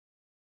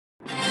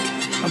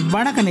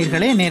வணக்க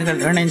நேர்கள்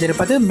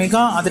இணைந்திருப்பது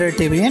மெகா அதிரடி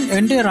டிவியின்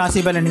இன்றைய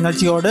ராசிபலன்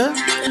நிகழ்ச்சியோடு.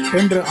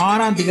 இன்று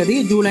 6ஆம் தேதி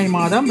ஜூலை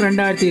மாதம்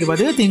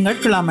 2020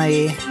 திங்கட்கிழமை.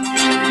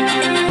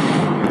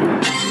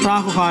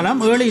 ராகு காலம்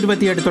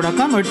 7:28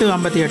 தொடக்கம்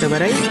 8:58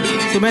 வரை,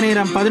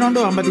 சுபநேரம்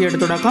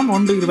 11:58 தொடக்கம்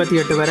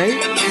 1:28 வரை,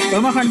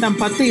 யமகண்டம்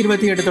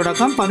 10:28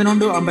 தொடக்கம்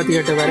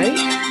 11:58 வரை,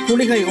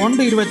 குளிகை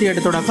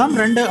 1:28 தொடக்கம்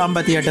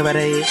 2:58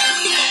 வரை.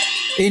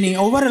 இனி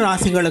ஒவ்வொரு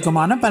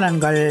ராசிகளுக்குமான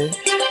பலன்கள்.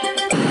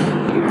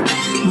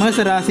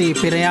 மேசராசி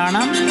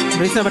பிரயாணம்,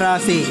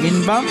 ரிஷபராசி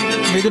இன்பம்,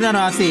 மிதுன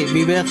ராசி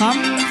விவேகம்,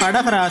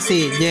 கடகராசி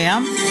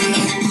ஜெயம்,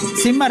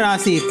 சிம்ம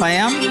ராசி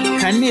பயம்,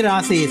 கன்னி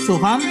ராசி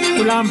சுகம்,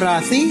 துலாம்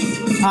ராசி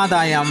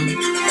ஆதாயம்,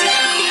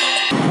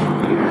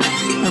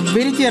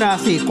 விருச்சிக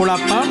ராசி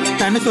குழப்பம்,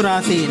 தனுசு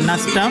ராசி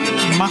நஷ்டம்,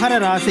 மகர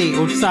ராசி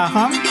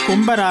உற்சாகம்,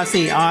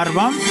 கும்பராசி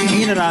ஆர்வம்,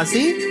 மீன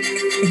ராசி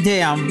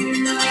ஜெயம்.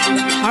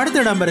 அடுத்த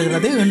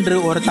இடம்பெறுகிறது இன்று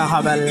ஒரு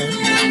தகவல்.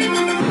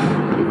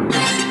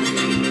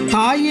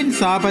 தாயின்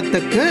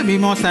சாபத்துக்கு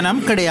விமோசனம்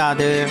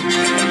கிடையாது.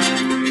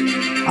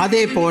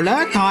 அதே போல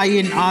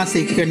தாயின்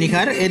ஆசைக்கு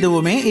நிகர்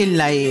எதுவுமே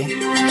இல்லை.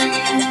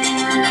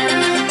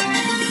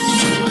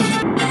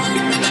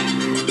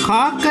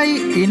 காக்கை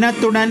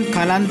இனத்துடன்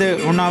கலந்து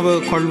உணவு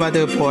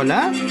கொள்வது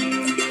போல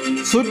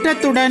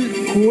சுற்றத்துடன்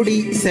கூடி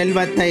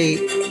செல்வத்தை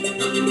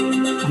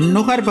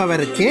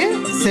நுகர்பவருக்கே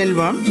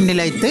செல்வம்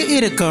நிலைத்து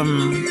இருக்கும்.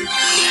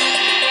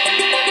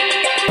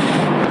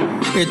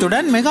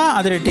 இத்துடன் மெகா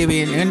அதிரடி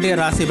டிவியின் இன்றைய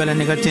ராசிபலன்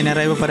நிகழ்ச்சி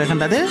நிறைவு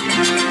பெறுகின்றது.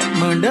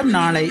 மீண்டும்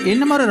நாளை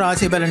இன்னுமொரு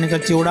ராசிபலன்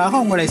நிகழ்ச்சியூடாக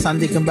உங்களை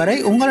சந்திக்கும் வரை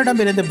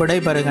உங்களிடமிருந்து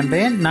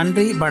விடைபெறுகின்றேன்.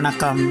 நன்றி,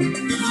 வணக்கம்.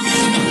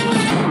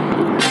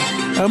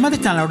 எமது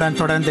சேனலுடன்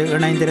தொடர்ந்து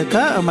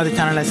இணைந்திருக்க எமது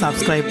சேனலை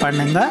சப்ஸ்கிரைப்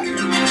பண்ணுங்க.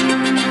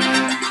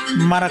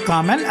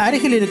 மறக்காமல்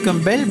அருகில்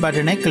இருக்கும் பெல்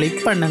பட்டனை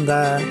கிளிக் பண்ணுங்க.